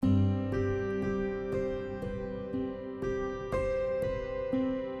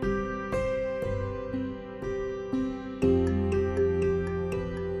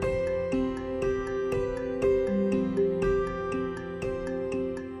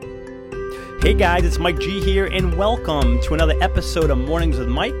Hey guys, it's Mike G here, and welcome to another episode of Mornings with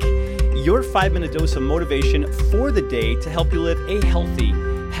Mike, your 5-minute dose of motivation for the day to help you live a healthy,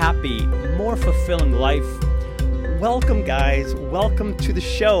 happy, more fulfilling life. Welcome guys, welcome to the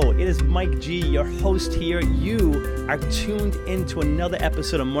show. It is Mike G, your host here. You are tuned into another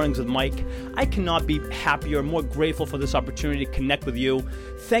episode of Mornings with Mike. I cannot be happier, more grateful for this opportunity to connect with you.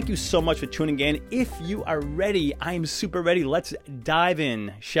 Thank you so much for tuning in. If you are ready, I am super ready. Let's dive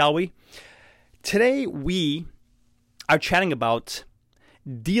in, shall we? Today we are chatting about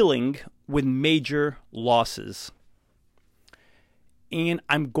dealing with major losses. And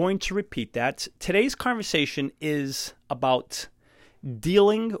I'm going to repeat that. Today's conversation is about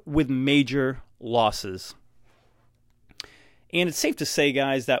dealing with major losses. And it's safe to say,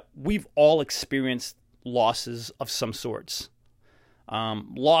 guys, that we've all experienced losses of some sorts.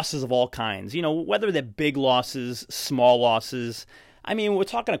 Losses of all kinds. You know, whether they're big losses, small losses. I mean, we're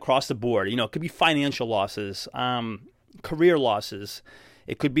talking across the board. You know, it could be financial losses, career losses.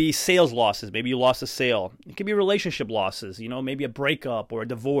 It could be sales losses. Maybe you lost a sale. It could be relationship losses, you know, maybe a breakup or a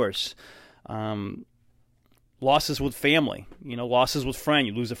divorce. Losses with family, you know, losses with friend.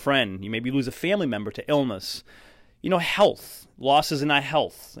 You lose a friend. You maybe lose a family member to illness. You know, health, losses in our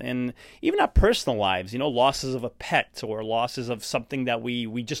health. And even our personal lives, you know, losses of a pet or losses of something that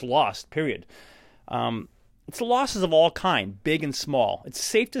we just lost, period. It's the losses of all kind, big and small. It's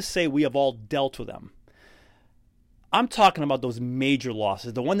safe to say we have all dealt with them. I'm talking about those major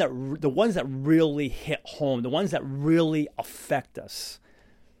losses, the ones that really hit home, the ones that really affect us.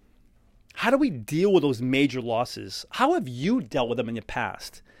 How do we deal with those major losses? How have you dealt with them in the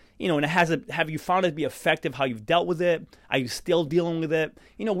past? You know, and have you found it to be effective? How you've dealt with it? Are you still dealing with it?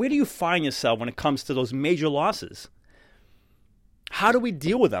 You know, where do you find yourself when it comes to those major losses? How do we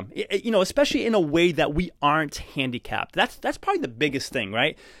deal with them? You know, especially in a way that we aren't handicapped. That's probably the biggest thing,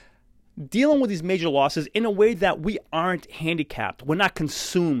 right? Dealing with these major losses in a way that we aren't handicapped. We're not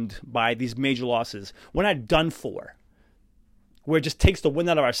consumed by these major losses. We're not done for. Where it just takes the wind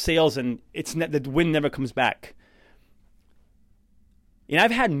out of our sails and the wind never comes back. And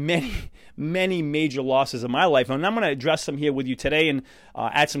I've had many major losses in my life, and I'm going to address them here with you today and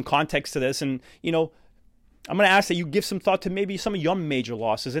add some context to this. And, you know, I'm going to ask that you give some thought to maybe some of your major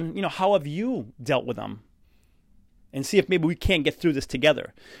losses and, you know, how have you dealt with them? And see if maybe we can't get through this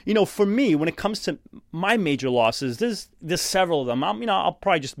together. You know, for me, when it comes to my major losses, there's several of them. I'll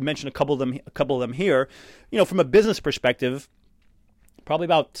probably just mention a couple of them here. You know, from a business perspective, probably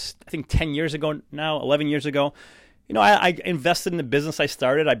about, I think 10 years ago now, 11 years ago, you know, I invested in the business I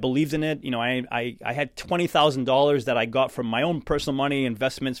started. I believed in it. You know, I had $20,000 that I got from my own personal money,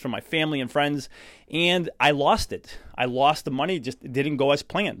 investments from my family and friends, and I lost it. I lost the money, just didn't go as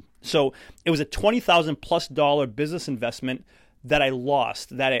planned. So it was a $20,000+ business investment that I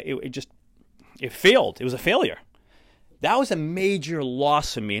lost, that it failed. It was a failure. That was a major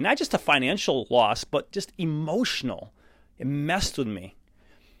loss for me, not just a financial loss, but just emotional. It messed with me.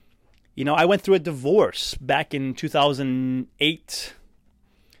 You know, I went through a divorce back in 2008.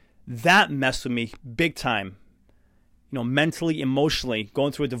 That messed with me big time. You know, mentally, emotionally,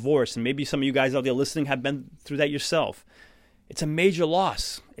 going through a divorce. And maybe some of you guys out there listening have been through that yourself. It's a major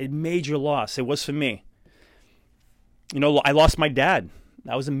loss. A major loss. It was for me. You know, I lost my dad.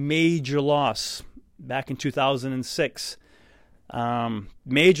 That was a major loss back in 2006.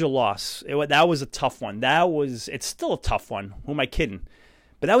 Major loss. That was a tough one. It's still a tough one. Who am I kidding?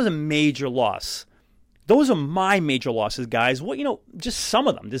 But that was a major loss. Those are my major losses, guys. Well, you know, just some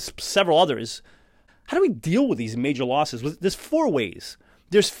of them. There's several others. How do we deal with these major losses? There's 4 ways.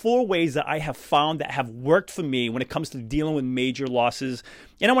 There's 4 ways that I have found that have worked for me when it comes to dealing with major losses.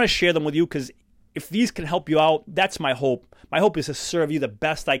 And I want to share them with you because if these can help you out, that's my hope. My hope is to serve you the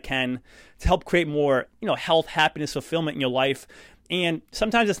best I can to help create more, you know, health, happiness, fulfillment in your life. And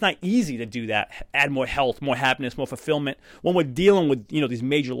sometimes it's not easy to do that, add more health, more happiness, more fulfillment when we're dealing with, you know, these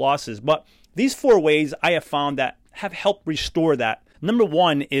major losses. But these 4 ways I have found that have helped restore that. Number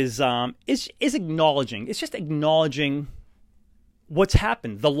 1 is acknowledging. It's just acknowledging what's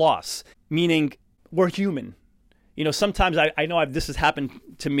happened, the loss, meaning we're human. You know, sometimes I know this has happened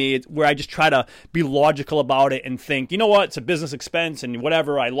to me where I just try to be logical about it and think, you know what, it's a business expense and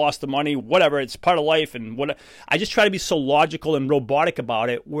whatever, I lost the money, whatever, it's part of life and what. I just try to be so logical and robotic about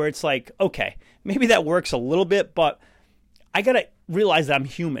it where it's like, okay, maybe that works a little bit, but I got to realize that I'm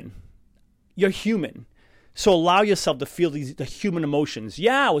human. You're human. So allow yourself to feel the human emotions.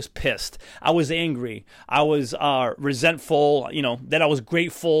 Yeah, I was pissed. I was angry. I was resentful. You know, then I was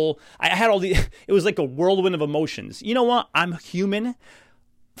grateful. I had all the. It was like a whirlwind of emotions. You know what? I'm human.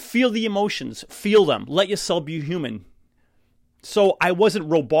 Feel the emotions. Feel them. Let yourself be human. So I wasn't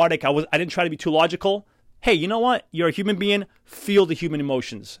robotic. I didn't try to be too logical. Hey, you know what? You're a human being. Feel the human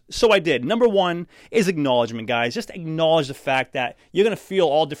emotions. So I did. Number one is acknowledgement, guys. Just acknowledge the fact that you're going to feel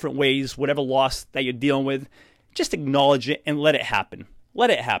all different ways, whatever loss that you're dealing with. Just acknowledge it and let it happen.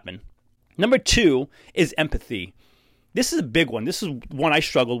 Let it happen. Number two is empathy. This is a big one. This is one I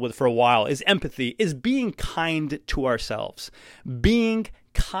struggled with for a while, is empathy, is being kind to ourselves. Being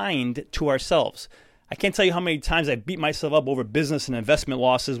kind to ourselves. I can't tell you how many times I beat myself up over business and investment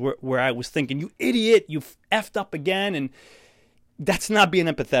losses where I was thinking, you idiot, you effed up again. And that's not being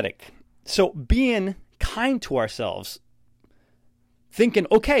empathetic. So being kind to ourselves, thinking,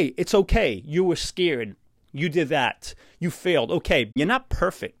 okay, it's okay. You were scared. You did that. You failed. Okay, you're not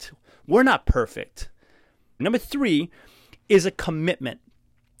perfect. We're not perfect. Number three is a commitment.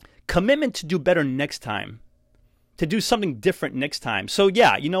 Commitment to do better next time. To do something different next time. So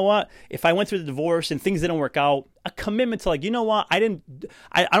yeah, you know what? If I went through the divorce and things didn't work out, a commitment to like, you know what? I don't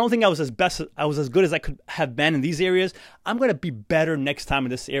think I was as good as I could have been in these areas. I'm going to be better next time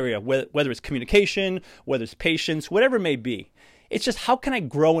in this area, whether it's communication, whether it's patience, whatever it may be. It's just, how can I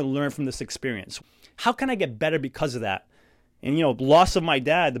grow and learn from this experience? How can I get better because of that? And, you know, loss of my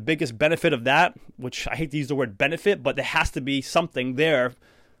dad, the biggest benefit of that, which I hate to use the word benefit, but there has to be something there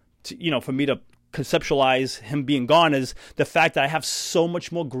to, you know, for me to conceptualize him being gone, is the fact that I have so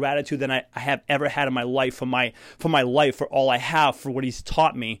much more gratitude than I have ever had in my life for my life, for all I have, for what he's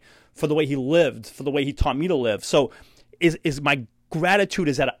taught me, for the way he lived, for the way he taught me to live. So is my gratitude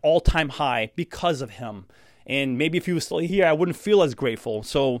is at an all-time high because of him. And maybe if he was still here, I wouldn't feel as grateful.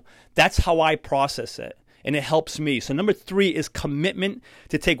 So that's how I process it. And it helps me. So number three is commitment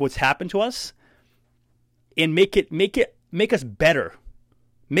to take what's happened to us and make us better.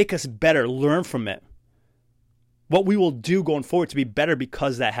 Make us better, learn from it. What we will do going forward to be better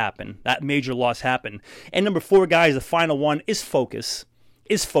because that happened, that major loss happened. And number four, guys, the final one is focus.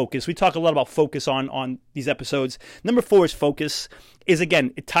 We talk a lot about focus on these episodes. Number four is focus.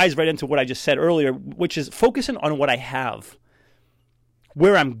 Again, it ties right into what I just said earlier, which is focusing on what I have,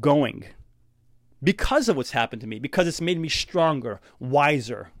 where I'm going, because of what's happened to me, because it's made me stronger,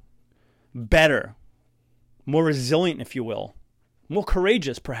 wiser, better, more resilient, if you will. More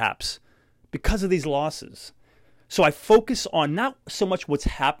courageous, perhaps, because of these losses. So I focus on not so much what's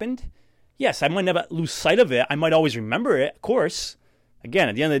happened. Yes, I might never lose sight of it. I might always remember it, of course. Again,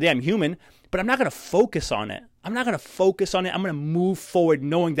 at the end of the day, I'm human, but I'm not going to focus on it. I'm going to move forward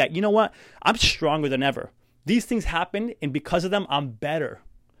knowing that, you know what? I'm stronger than ever. These things happened, and because of them, I'm better.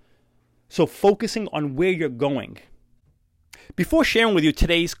 So focusing on where you're going. Before sharing with you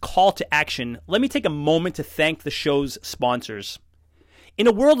today's call to action, let me take a moment to thank the show's sponsors. In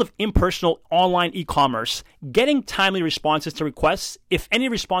a world of impersonal online e-commerce, getting timely responses to requests, if any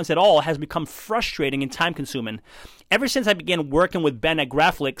response at all, has become frustrating and time-consuming. Ever since I began working with Ben at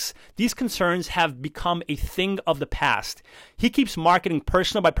Graflix, these concerns have become a thing of the past. He keeps marketing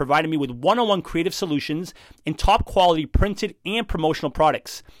personal by providing me with one-on-one creative solutions and top-quality printed and promotional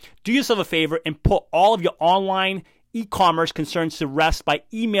products. Do yourself a favor and put all of your online e-commerce concerns to rest by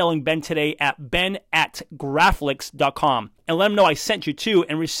emailing Ben today at ben@graflix.com and let him know I sent you to,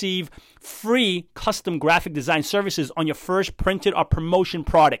 and receive free custom graphic design services on your first printed or promotion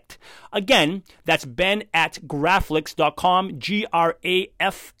product. Again, that's ben@graflix.com,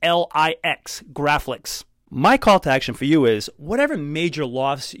 Graflix, Graflix. My call to action for you is, whatever major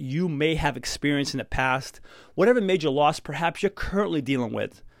loss you may have experienced in the past, whatever major loss perhaps you're currently dealing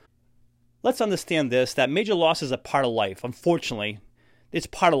with, let's understand this, that major loss is a part of life. Unfortunately, it's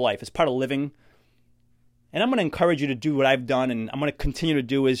part of life. It's part of living. And I'm going to encourage you to do what I've done, and I'm going to continue to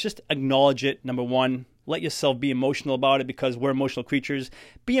do, is just acknowledge it. Number one, let yourself be emotional about it, because we're emotional creatures.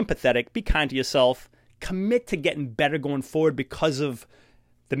 Be empathetic. Be kind to yourself. Commit to getting better going forward because of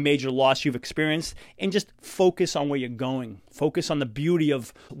the major loss you've experienced, and just focus on where you're going. Focus on the beauty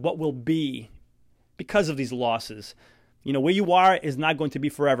of what will be because of these losses. You know, where you are is not going to be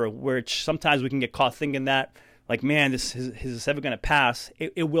forever, where sometimes we can get caught thinking that, like, man, is this ever going to pass?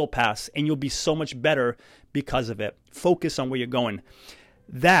 It will pass, and you'll be so much better because of it. Focus on where you're going.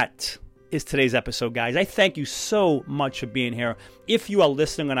 That is today's episode, guys. I thank you so much for being here. If you are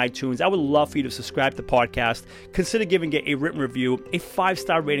listening on iTunes, I would love for you to subscribe to the podcast. Consider giving it a written review, a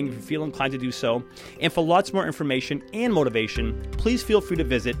 5-star rating if you feel inclined to do so. And for lots more information and motivation, please feel free to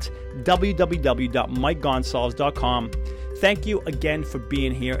visit www.mikegonsalves.com. Thank you again for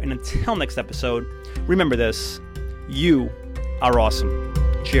being here. And until next episode, remember this: you are awesome.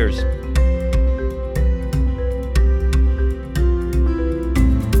 Cheers.